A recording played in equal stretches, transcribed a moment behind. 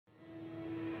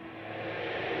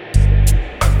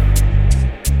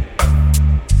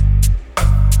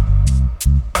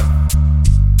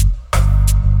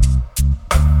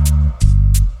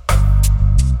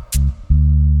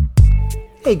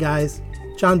Hey guys,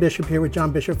 John Bishop here with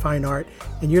John Bishop Fine Art,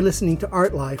 and you're listening to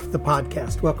Art Life, the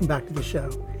podcast. Welcome back to the show.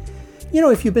 You know,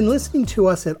 if you've been listening to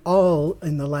us at all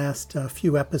in the last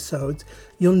few episodes,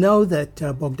 you'll know that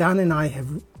Bogdan and I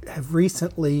have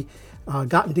recently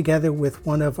gotten together with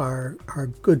one of our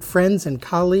good friends and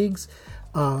colleagues,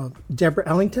 Deborah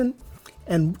Ellington,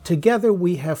 and together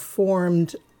we have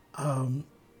formed a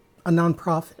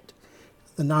nonprofit.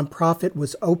 The nonprofit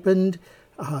was opened.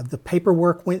 The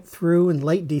paperwork went through in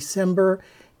late December,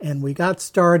 and we got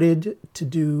started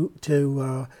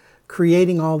to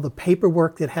creating all the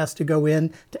paperwork that has to go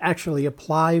in to actually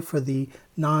apply for the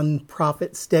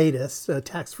nonprofit status,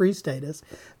 tax-free status,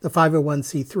 the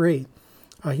 501c3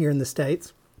 here in the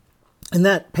States. And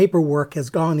that paperwork has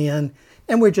gone in,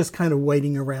 and we're just kind of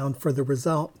waiting around for the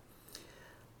result.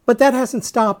 But that hasn't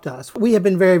stopped us. We have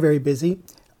been very, very busy.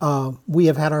 We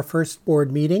have had our first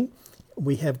board meeting.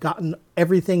 We have gotten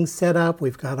everything set up.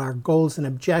 We've got our goals and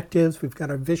objectives. We've got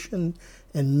our vision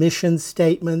and mission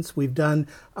statements. We've done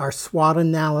our SWOT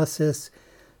analysis.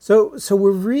 So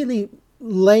we're really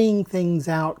laying things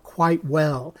out quite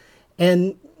well.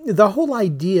 And the whole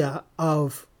idea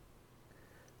of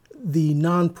the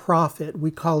nonprofit,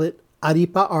 we call it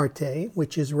Aripa Arte,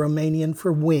 which is Romanian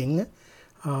for wing.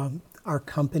 Our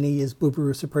company is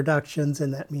Buburusa Productions,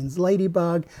 and that means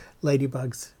ladybug.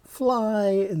 Ladybugs fly,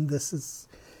 and this is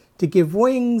to give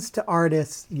wings to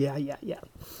artists. Yeah.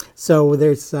 So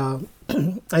there's, I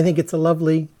think it's a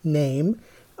lovely name.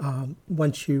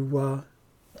 Once you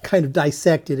kind of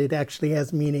dissect it, it actually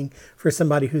has meaning for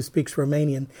somebody who speaks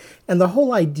Romanian. And the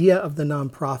whole idea of the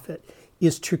nonprofit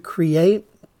is to create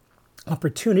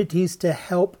opportunities to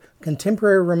help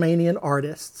contemporary Romanian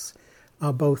artists,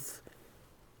 both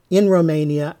in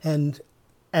Romania and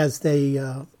as they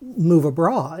move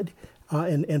abroad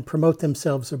and promote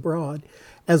themselves abroad,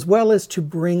 as well as to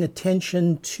bring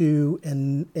attention to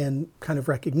and kind of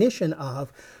recognition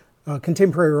of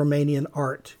contemporary Romanian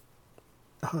art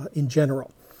in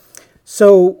general.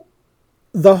 So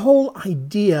the whole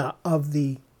idea of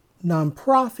the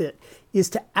nonprofit is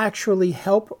to actually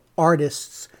help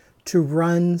artists to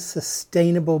run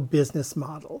sustainable business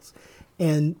models.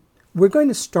 And we're going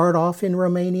to start off in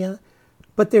Romania,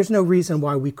 but there's no reason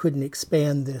why we couldn't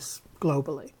expand this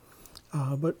globally.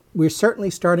 But we're certainly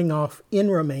starting off in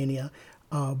Romania.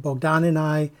 Bogdan and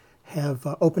I have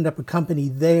opened up a company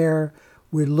there.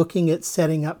 We're looking at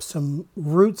setting up some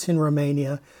roots in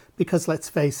Romania because, let's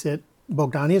face it,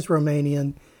 Bogdan is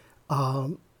Romanian.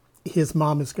 His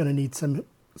mom is going to need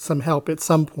some help at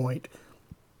some point.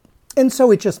 And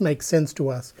so it just makes sense to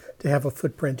us to have a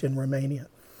footprint in Romania.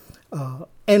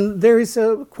 And there is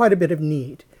quite a bit of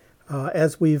need.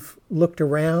 As we've looked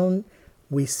around,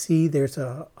 we see there's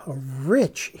a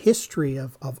rich history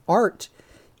of art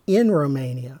in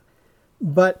Romania,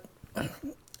 but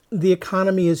the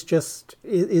economy is just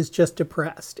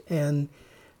depressed. And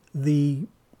the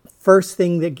first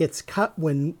thing that gets cut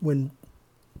when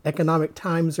economic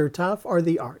times are tough are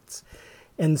the arts.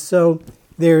 And so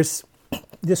there's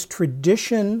this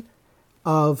tradition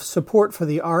of support for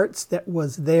the arts that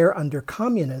was there under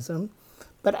communism.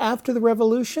 But after the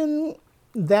revolution,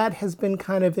 that has been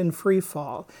kind of in free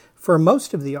fall for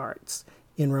most of the arts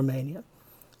in Romania.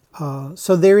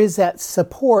 So there is that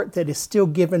support that is still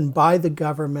given by the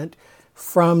government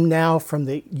from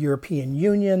the European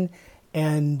Union.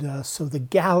 And so the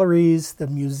galleries, the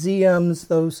museums,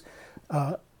 those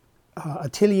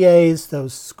ateliers,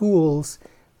 those schools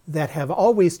that have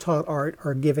always taught art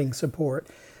are giving support.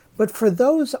 But for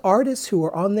those artists who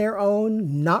are on their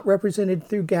own, not represented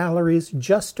through galleries,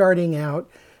 just starting out,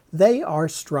 they are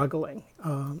struggling.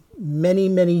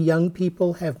 Many young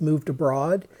people have moved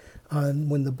abroad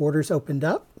when the borders opened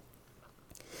up.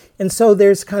 And so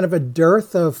there's kind of a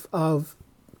dearth of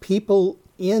people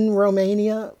in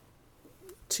Romania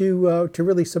to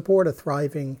really support a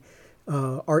thriving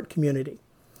art community.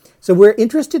 So we're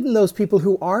interested in those people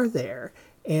who are there,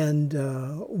 and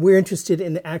we're interested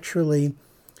in actually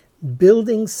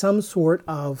building some sort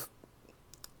of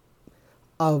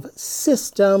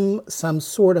system, some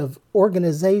sort of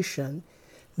organization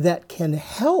that can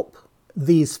help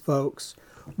these folks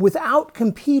without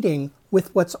competing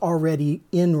with what's already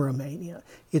in Romania.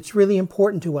 It's really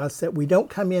important to us that we don't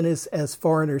come in as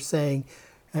foreigners saying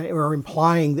or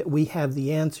implying that we have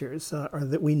the answers or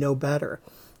that we know better,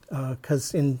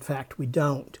 because in fact we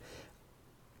don't.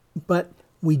 But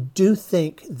we do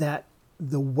think that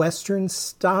the Western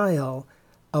style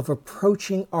of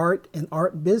approaching art and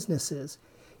art businesses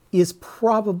is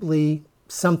probably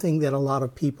something that a lot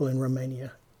of people in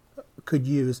Romania could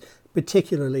use,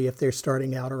 particularly if they're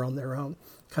starting out or on their own,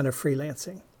 kind of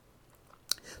freelancing.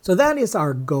 So that is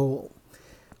our goal.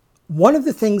 One of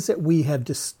the things that we have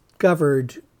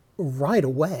discovered right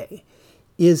away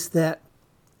is that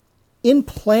in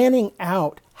planning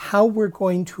out how we're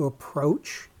going to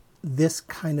approach this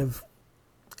kind of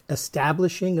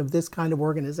establishing of this kind of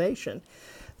organization,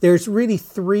 there's really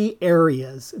three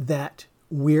areas that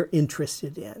we're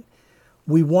interested in.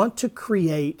 We want to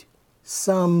create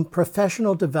some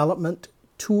professional development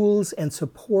tools and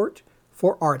support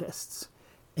for artists.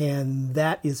 And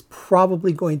that is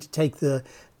probably going to take the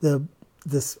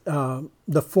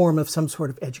form of some sort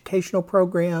of educational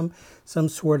program, some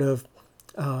sort of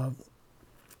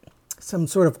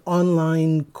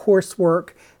online coursework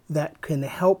that can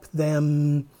help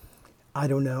them,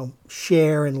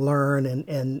 share and learn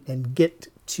and get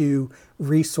to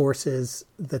resources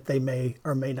that they may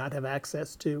or may not have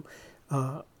access to,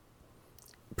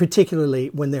 particularly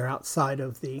when they're outside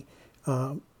of the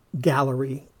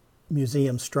gallery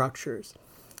museum structures.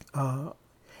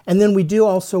 And then we do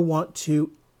also want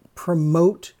to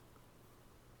promote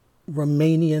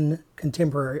Romanian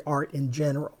contemporary art in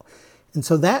general. And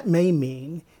so that may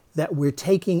mean that we're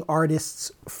taking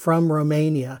artists from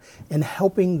Romania and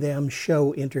helping them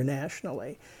show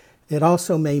internationally. It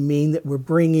also may mean that we're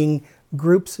bringing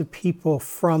groups of people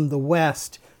from the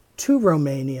West to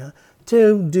Romania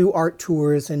to do art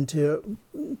tours and to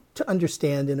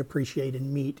understand and appreciate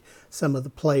and meet some of the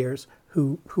players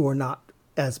who are not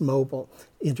as mobile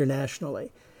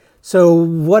internationally. So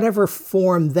whatever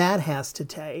form that has to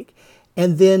take.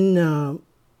 And then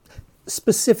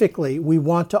specifically, we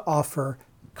want to offer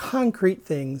concrete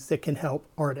things that can help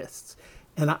artists.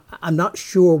 And I'm not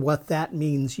sure what that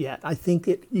means yet. I think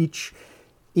that each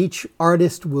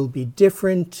artist will be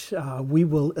different. We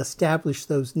will establish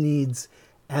those needs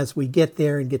as we get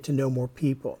there and get to know more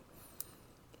people.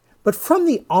 But from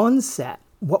the onset,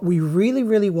 what we really,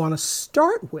 really want to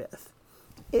start with,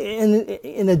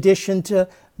 in addition to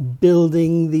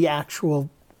building the actual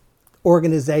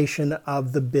organization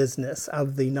of the business,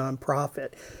 of the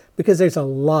nonprofit, because there's a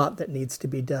lot that needs to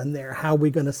be done there. How are we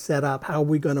going to set up? How are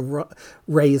we going to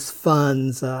raise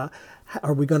funds? Are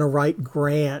we going to write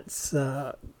grants?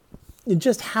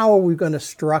 Just how are we going to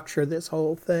structure this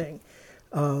whole thing?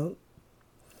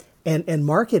 And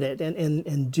market it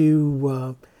and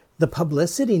do the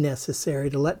publicity necessary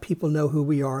to let people know who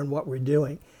we are and what we're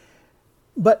doing.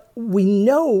 But we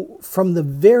know from the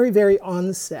very, very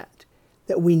onset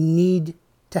that we need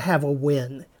to have a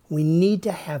win. We need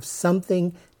to have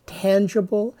something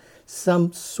tangible,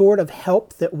 some sort of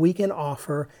help that we can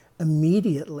offer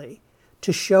immediately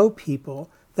to show people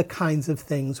the kinds of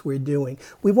things we're doing.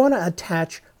 We want to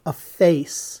attach a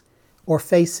face or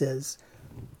faces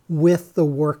with the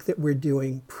work that we're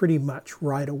doing pretty much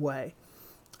right away.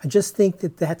 I just think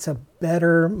that that's a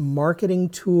better marketing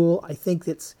tool. I think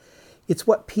it's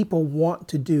what people want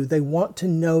to do. They want to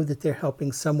know that they're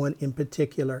helping someone in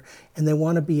particular, and they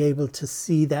want to be able to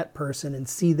see that person and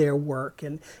see their work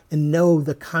and know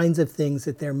the kinds of things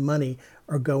that their money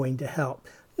are going to help.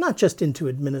 Not just into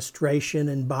administration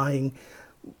and buying,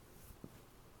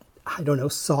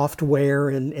 software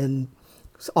and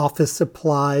office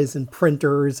supplies and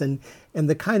printers and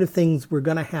the kind of things we're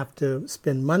going to have to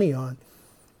spend money on.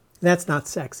 That's not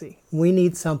sexy. We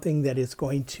need something that is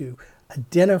going to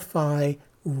identify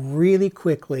really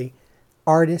quickly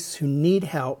artists who need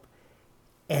help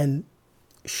and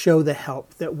show the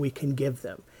help that we can give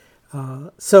them.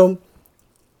 So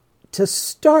to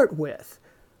start with,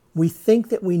 we think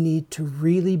that we need to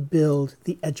really build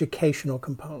the educational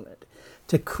component,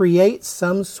 to create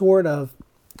some sort of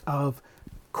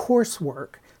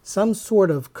coursework, some sort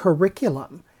of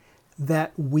curriculum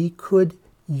that we could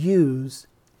use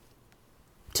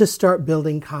to start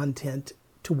building content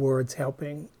towards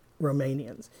helping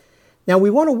Romanians. Now, we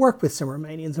want to work with some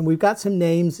Romanians, and we've got some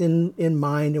names in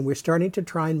mind, and we're starting to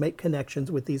try and make connections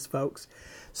with these folks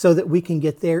so that we can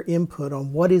get their input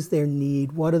on what is their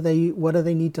need, what do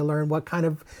they need to learn, what kind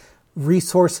of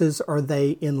resources are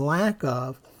they in lack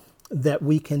of that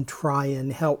we can try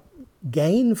and help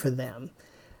gain for them.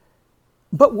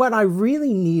 But what I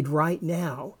really need right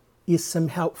now is some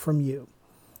help from you.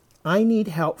 I need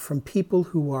help from people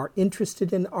who are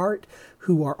interested in art,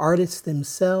 who are artists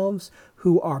themselves,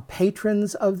 who are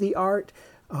patrons of the art,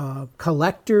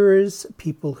 collectors,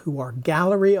 people who are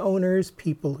gallery owners,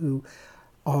 people who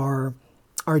are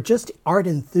just art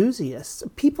enthusiasts,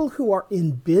 people who are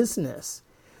in business,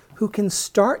 who can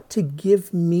start to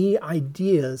give me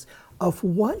ideas of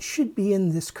what should be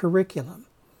in this curriculum.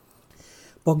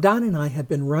 Bogdan and I have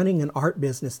been running an art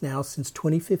business now since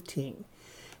 2015.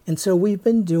 And so we've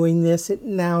been doing this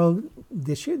now,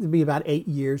 this year, it'll be about 8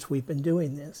 years we've been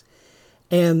doing this.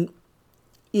 And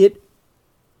it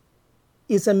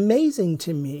is amazing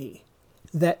to me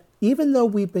that even though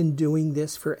we've been doing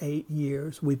this for 8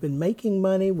 years, we've been making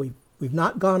money, we've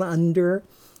not gone under,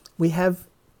 we have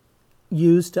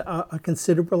used a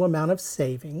considerable amount of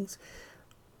savings,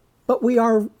 but we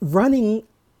are running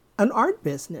an art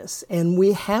business, and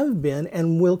we have been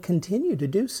and will continue to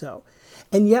do so.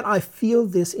 And yet I feel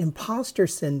this imposter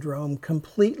syndrome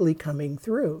completely coming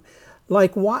through.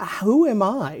 Like, who am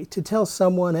I to tell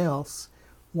someone else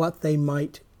what they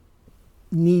might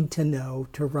need to know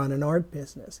to run an art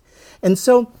business? And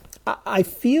so I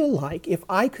feel like if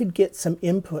I could get some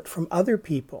input from other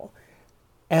people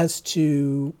as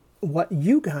to what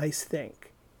you guys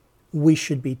think we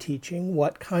should be teaching,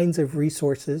 what kinds of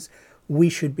resources we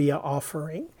should be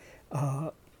offering,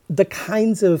 the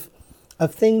kinds of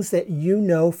things that you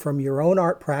know from your own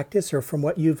art practice or from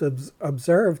what you've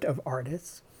observed of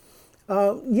artists.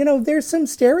 There's some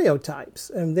stereotypes,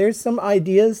 and there's some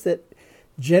ideas that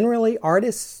generally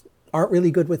artists aren't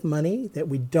really good with money, that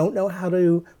we don't know how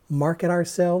to market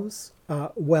ourselves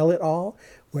well at all.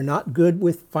 We're not good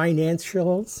with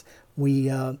financials. We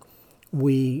have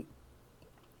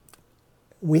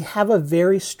a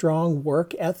very strong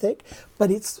work ethic,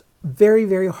 but it's very,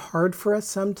 very hard for us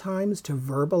sometimes to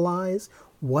verbalize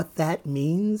what that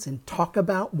means and talk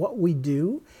about what we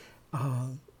do.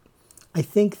 I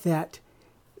think that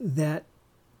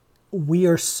we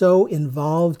are so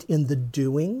involved in the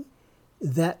doing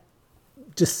that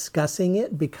discussing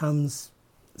it becomes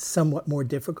somewhat more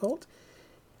difficult.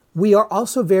 We are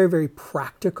also very, very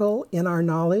practical in our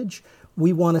knowledge.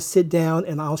 We want to sit down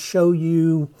and I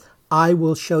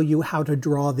will show you how to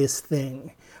draw this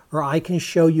thing, or I can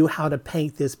show you how to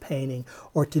paint this painting,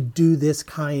 or to do this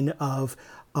kind of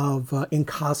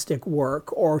encaustic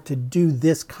work, or to do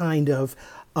this kind of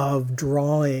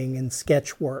drawing and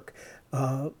sketch work.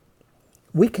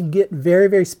 We can get very,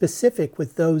 very specific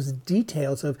with those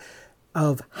details of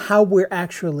how we're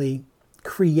actually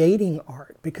creating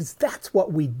art, because that's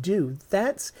what we do.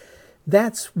 That's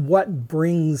what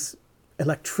brings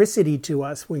electricity to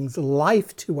us, brings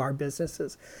life to our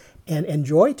businesses, and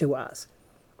joy to us.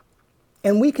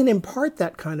 And we can impart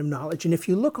that kind of knowledge. And if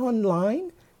you look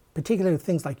online, particularly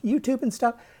things like YouTube and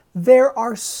stuff, there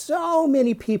are so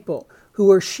many people who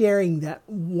are sharing that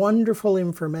wonderful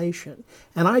information.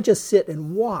 And I just sit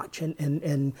and watch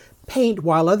and paint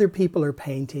while other people are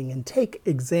painting, and take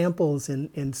examples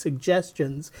and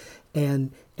suggestions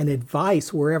and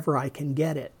advice wherever I can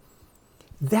get it.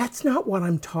 That's not what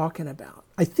I'm talking about.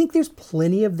 I think there's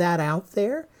plenty of that out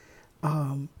there.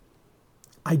 I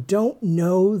don't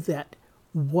know that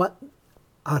what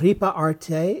Arepa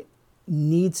Arte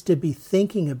needs to be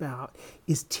thinking about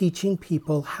is teaching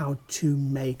people how to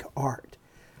make art.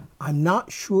 I'm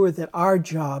not sure that our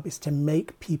job is to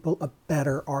make people a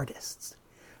better artists.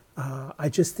 I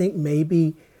just think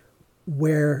maybe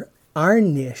where our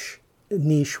niche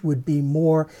would be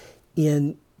more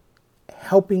in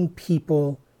helping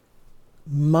people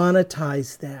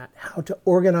monetize that, how to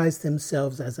organize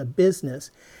themselves as a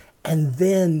business, and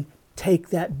then take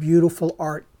that beautiful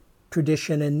art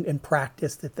tradition and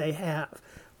practice that they have,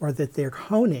 or that they're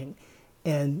honing,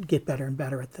 and get better and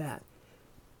better at that.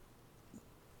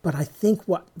 But I think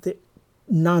what the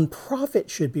nonprofit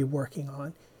should be working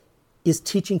on is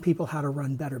teaching people how to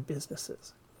run better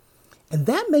businesses. And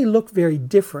that may look very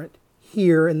different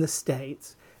here in the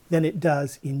States than it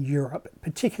does in Europe,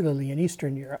 particularly in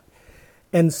Eastern Europe.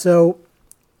 And so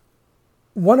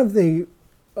one of the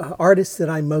artists that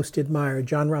I most admire,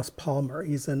 John Ross Palmer,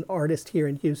 he's an artist here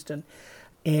in Houston,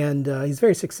 and he's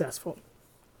very successful.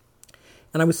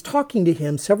 And I was talking to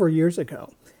him several years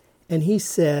ago, and he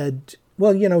said,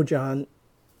 well, John,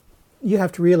 you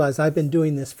have to realize I've been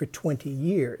doing this for 20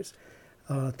 years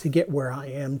to get where I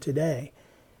am today.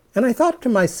 And I thought to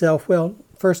myself, well,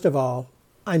 first of all,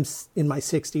 I'm in my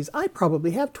 60s. I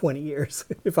probably have 20 years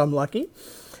if I'm lucky.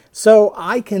 So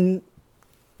I can,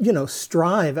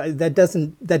 strive. That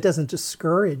doesn't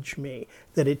discourage me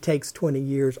that it takes 20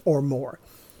 years or more.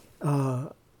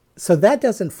 So that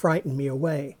doesn't frighten me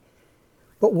away.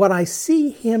 But what I see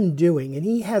him doing, and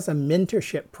he has a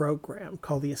mentorship program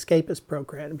called the Escapist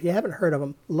Program. If you haven't heard of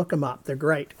them, look them up. They're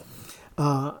great.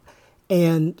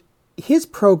 And his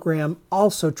program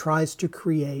also tries to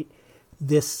create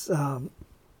this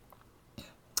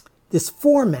this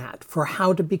format for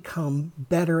how to become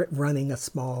better at running a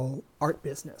small art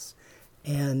business.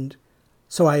 And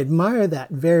so I admire that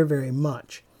very, very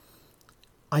much.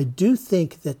 I do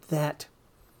think that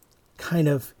kind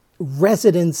of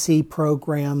residency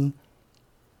program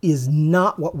is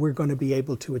not what we're going to be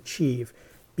able to achieve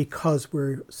because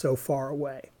we're so far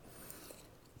away.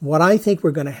 What I think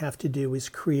we're going to have to do is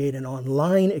create an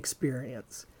online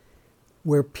experience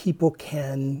where people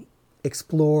can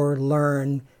explore,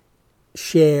 learn,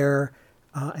 share,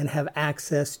 and have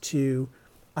access to,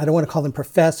 I don't want to call them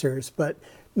professors, but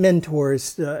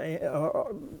mentors,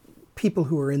 people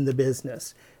who are in the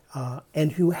business,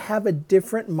 and who have a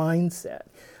different mindset.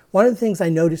 One of the things I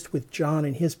noticed with John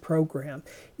and his program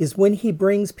is when he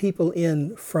brings people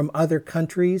in from other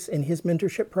countries in his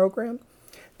mentorship program,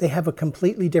 they have a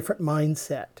completely different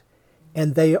mindset,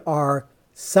 and they are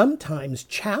sometimes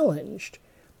challenged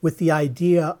with the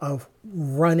idea of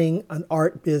running an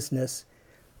art business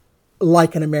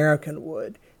like an American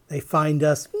would. They find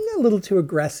us a little too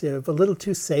aggressive, a little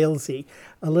too salesy,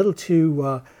 a little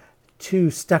too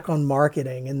stuck on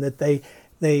marketing, and that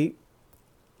they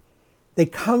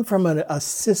come from a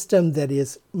system that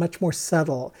is much more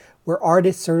subtle, where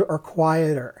artists are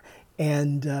quieter,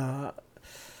 and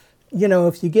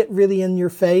if you get really in your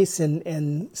face and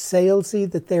salesy,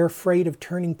 that they're afraid of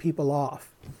turning people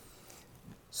off.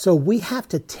 So we have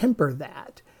to temper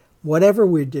that, whatever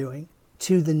we're doing,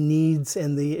 to the needs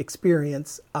and the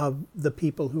experience of the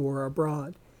people who are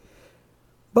abroad.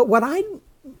 But what I'm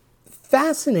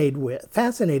fascinated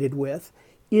with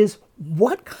is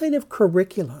what kind of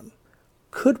curriculum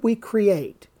could we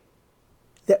create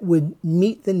that would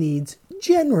meet the needs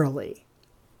generally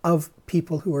of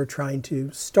people who are trying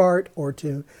to start or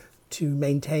to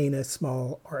maintain a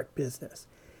small art business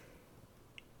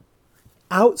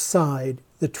outside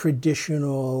the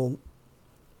traditional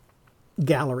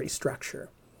gallery structure.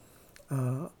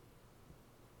 I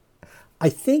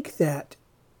think that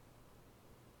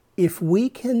if we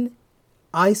can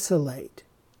isolate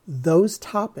those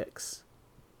topics,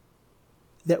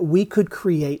 that we could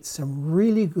create some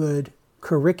really good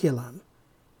curriculum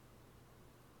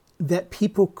that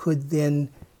people could then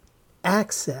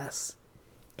access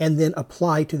and then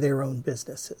apply to their own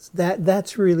businesses.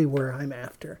 That's really where I'm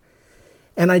after.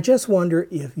 And I just wonder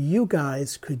if you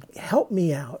guys could help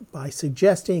me out by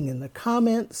suggesting in the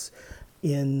comments,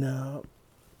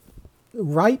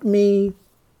 write me,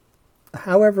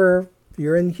 however, if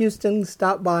you're in Houston,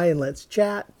 stop by and let's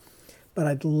chat. But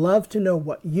I'd love to know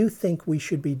what you think we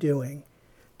should be doing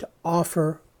to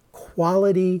offer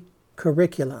quality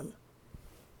curriculum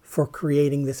for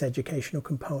creating this educational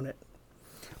component.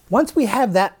 Once we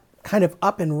have that kind of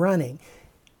up and running,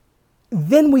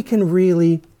 then we can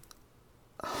really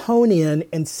hone in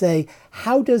and say,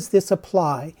 how does this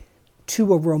apply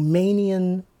to a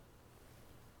Romanian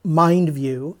mind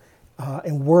view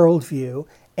and worldview,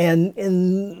 and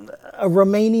in a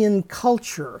Romanian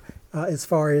culture as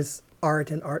far as art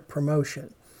and art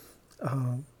promotion?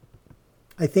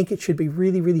 I think it should be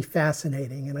really, really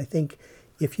fascinating, and I think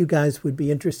if you guys would be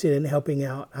interested in helping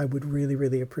out, I would really,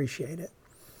 really appreciate it.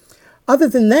 Other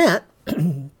than that,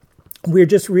 we're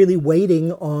just really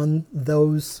waiting on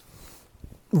those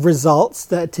results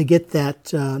to get that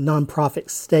nonprofit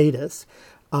status.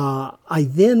 I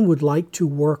then would like to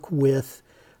work with,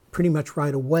 pretty much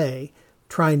right away,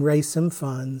 try and raise some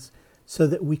funds so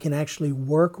that we can actually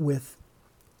work with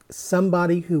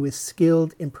somebody who is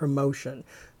skilled in promotion.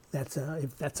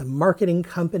 If that's a marketing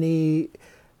company,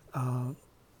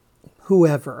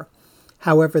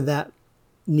 however that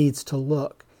needs to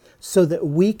look, so that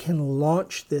we can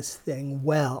launch this thing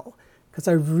well, because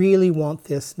I really want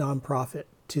this nonprofit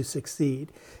to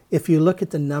succeed. If you look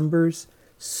at the numbers,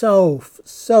 so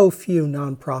few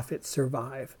nonprofits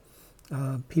survive.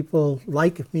 People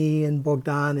like me and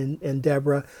Bogdan and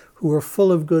Deborah, who are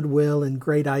full of goodwill and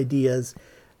great ideas,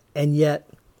 and yet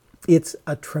it's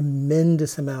a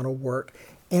tremendous amount of work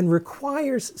and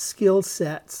requires skill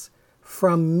sets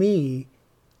from me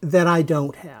that I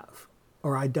don't have,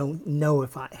 or I don't know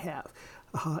if I have.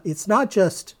 It's not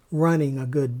just running a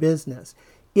good business.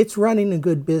 It's running a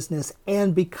good business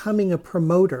and becoming a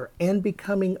promoter and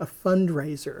becoming a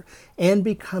fundraiser and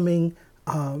becoming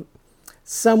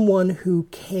someone who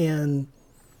can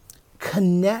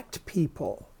connect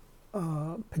people,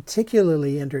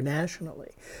 particularly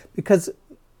internationally. Because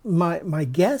my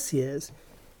guess is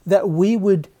that we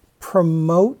would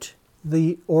promote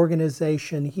the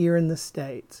organization here in the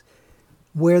States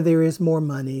where there is more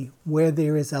money, where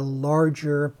there is a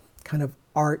larger kind of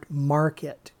art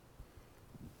market,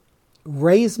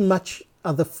 raise much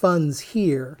of the funds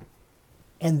here,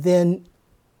 and then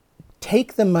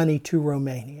take the money to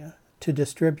Romania to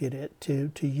distribute it,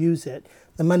 to use it.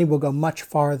 The money will go much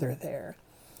farther there.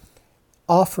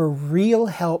 Offer real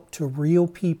help to real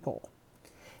people,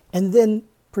 and then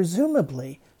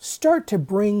presumably start to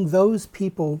bring those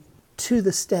people to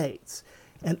the States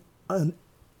and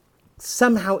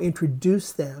somehow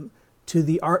introduce them to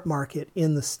the art market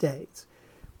in the States.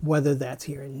 whether that's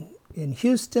here in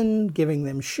Houston, giving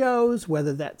them shows,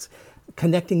 whether that's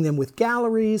connecting them with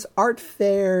galleries, art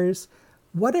fairs,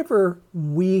 whatever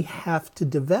we have to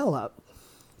develop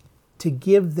to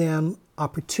give them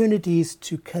opportunities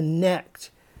to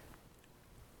connect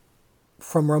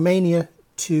from Romania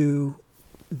to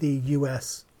the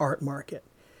U.S. art market.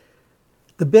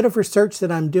 The bit of research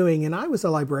that I'm doing, and I was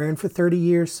a librarian for 30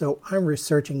 years, so I'm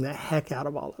researching the heck out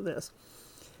of all of this.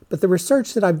 But the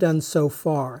research that I've done so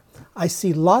far, I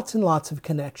see lots and lots of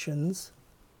connections,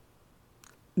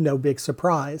 no big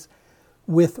surprise,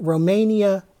 with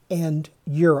Romania and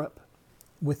Europe.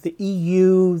 With the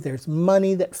EU, there's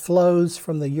money that flows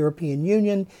from the European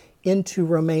Union into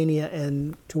Romania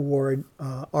and toward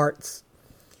arts.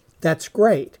 That's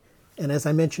great. And as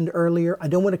I mentioned earlier, I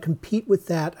don't want to compete with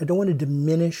that. I don't want to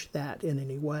diminish that in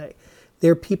any way.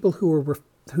 There are people who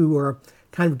are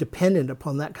kind of dependent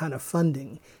upon that kind of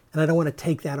funding, and I don't want to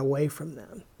take that away from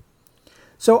them.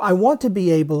 So I want to be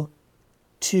able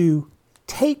to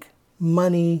take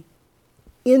money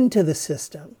into the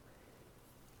system.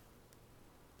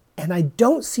 And I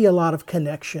don't see a lot of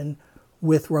connection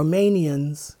with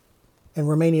Romanians and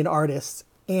Romanian artists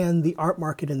and the art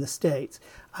market in the States.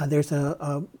 There's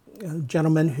a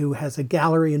gentleman who has a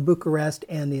gallery in Bucharest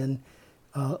and in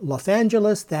Los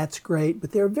Angeles. That's great.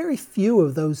 But there are very few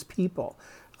of those people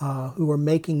who are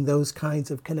making those kinds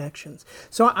of connections.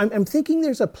 So I'm thinking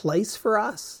there's a place for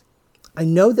us. I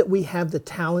know that we have the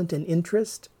talent and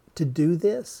interest to do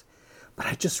this, but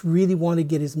I just really want to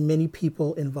get as many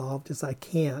people involved as I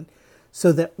can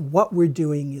so that what we're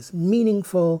doing is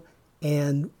meaningful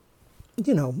and,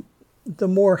 you know, the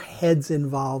more heads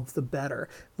involved, the better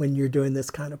when you're doing this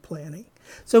kind of planning.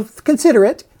 So consider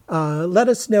it. Let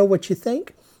us know what you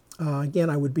think. Again,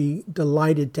 I would be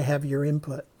delighted to have your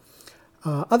input.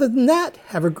 Other than that,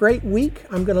 have a great week.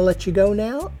 I'm going to let you go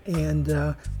now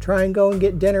and try and go and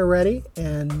get dinner ready.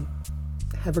 And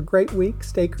have a great week.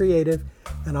 Stay creative.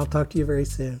 And I'll talk to you very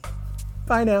soon.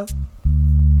 Bye now.